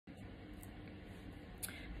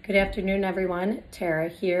Good afternoon, everyone. Tara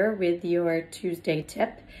here with your Tuesday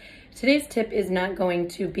tip. Today's tip is not going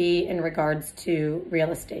to be in regards to real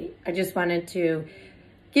estate. I just wanted to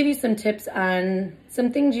give you some tips on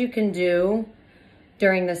some things you can do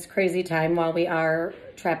during this crazy time while we are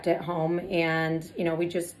trapped at home. And, we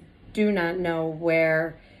just do not know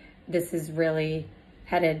where this is really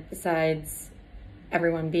headed besides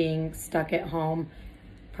everyone being stuck at home,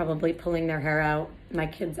 probably pulling their hair out. My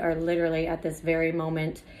kids are literally at this very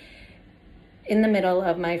moment in the middle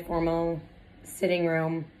of my formal sitting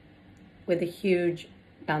room with a huge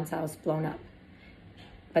bounce house blown up.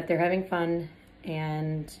 But they're having fun,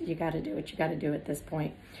 and you got to do what you got to do at this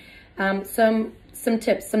point. Some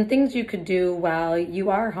tips, some things you could do while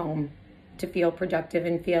you are home to feel productive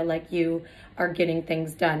and feel like you are getting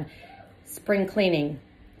things done. Spring cleaning,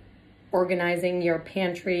 organizing your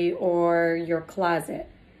pantry or your closet.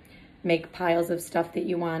 Make piles of stuff that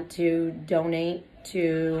you want to donate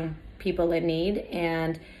to people in need.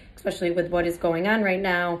 And especially with what is going on right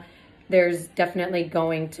now, there's definitely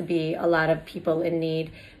going to be a lot of people in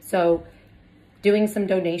need. So doing some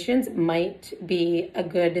donations might be a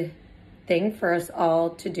good thing for us all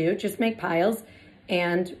to do. Just make piles,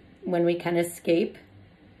 and when we can escape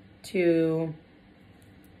to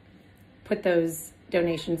put those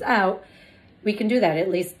donations out, we can do that. At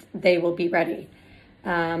least they will be ready.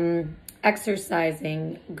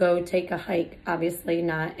 Exercising, go take a hike, obviously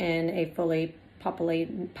not in a fully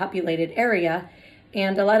populated area.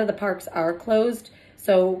 And a lot of the parks are closed.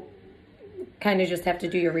 So kind of just have to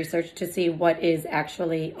do your research to see what is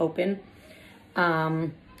actually open.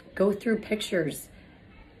 Go through pictures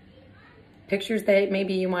that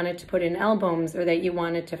maybe you wanted to put in albums or that you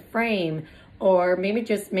wanted to frame, or maybe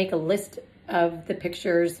just make a list of the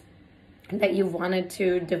pictures that you've wanted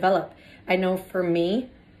to develop. I know for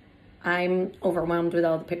me, I'm overwhelmed with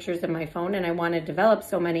all the pictures in my phone and I want to develop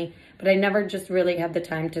so many, but I never just really have the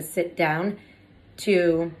time to sit down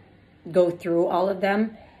to go through all of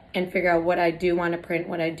them and figure out what I do want to print,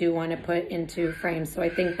 what I do want to put into frames. So I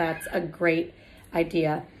think that's a great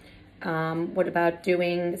idea. What about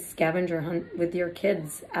doing scavenger hunt with your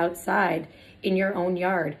kids outside in your own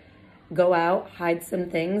yard? Go out, hide some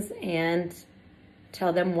things, and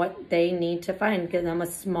tell them what they need to find. Give them a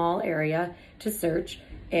small area to search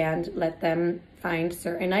and let them find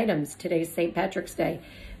certain items. Today's St. Patrick's Day.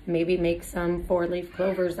 Maybe make some 4-leaf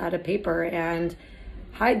clovers out of paper and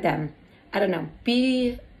hide them. I don't know.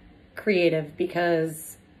 Be creative,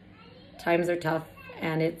 because times are tough,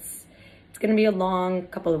 and it's going to be a long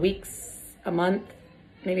couple of weeks, a month,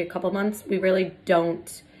 maybe a couple months. We really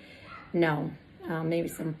don't know. Maybe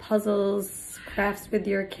some puzzles, crafts with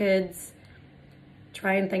your kids.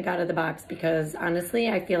 Try and think out of the box, because honestly,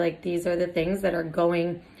 I feel like these are the things that are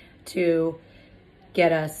going to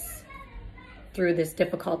get us through this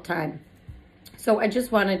difficult time. So I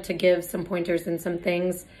just wanted to give some pointers and some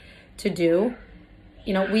things to do.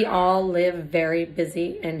 We all live very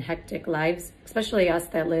busy and hectic lives, especially us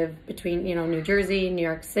that live between, New Jersey, New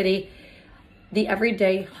York City. The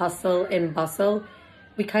everyday hustle and bustle,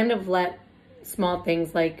 we kind of let small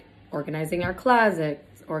things like organizing our closet,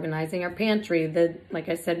 organizing our pantry, like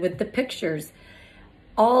I said, with the pictures,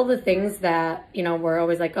 all the things that, we're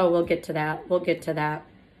always like, oh, we'll get to that.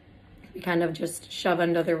 We kind of just shove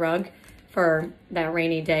under the rug for that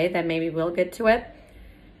rainy day that maybe we'll get to it.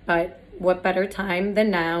 But what better time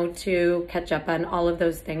than now to catch up on all of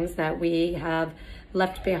those things that we have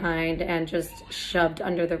left behind and just shoved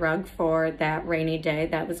under the rug for that rainy day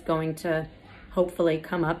that was going to hopefully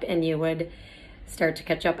come up, and you would start to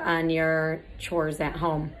catch up on your chores at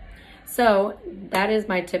home. So that is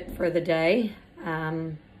my tip for the day.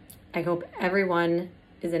 I hope everyone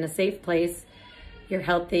is in a safe place, you're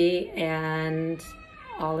healthy, and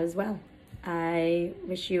all is well. I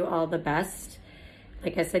wish you all the best.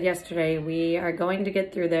 Like I said yesterday, we are going to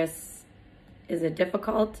get through this. Is it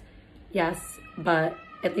difficult? Yes, but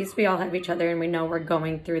at least we all have each other and we know we're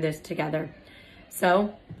going through this together.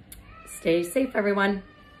 So stay safe, everyone.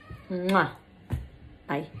 Mwah.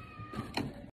 Bye.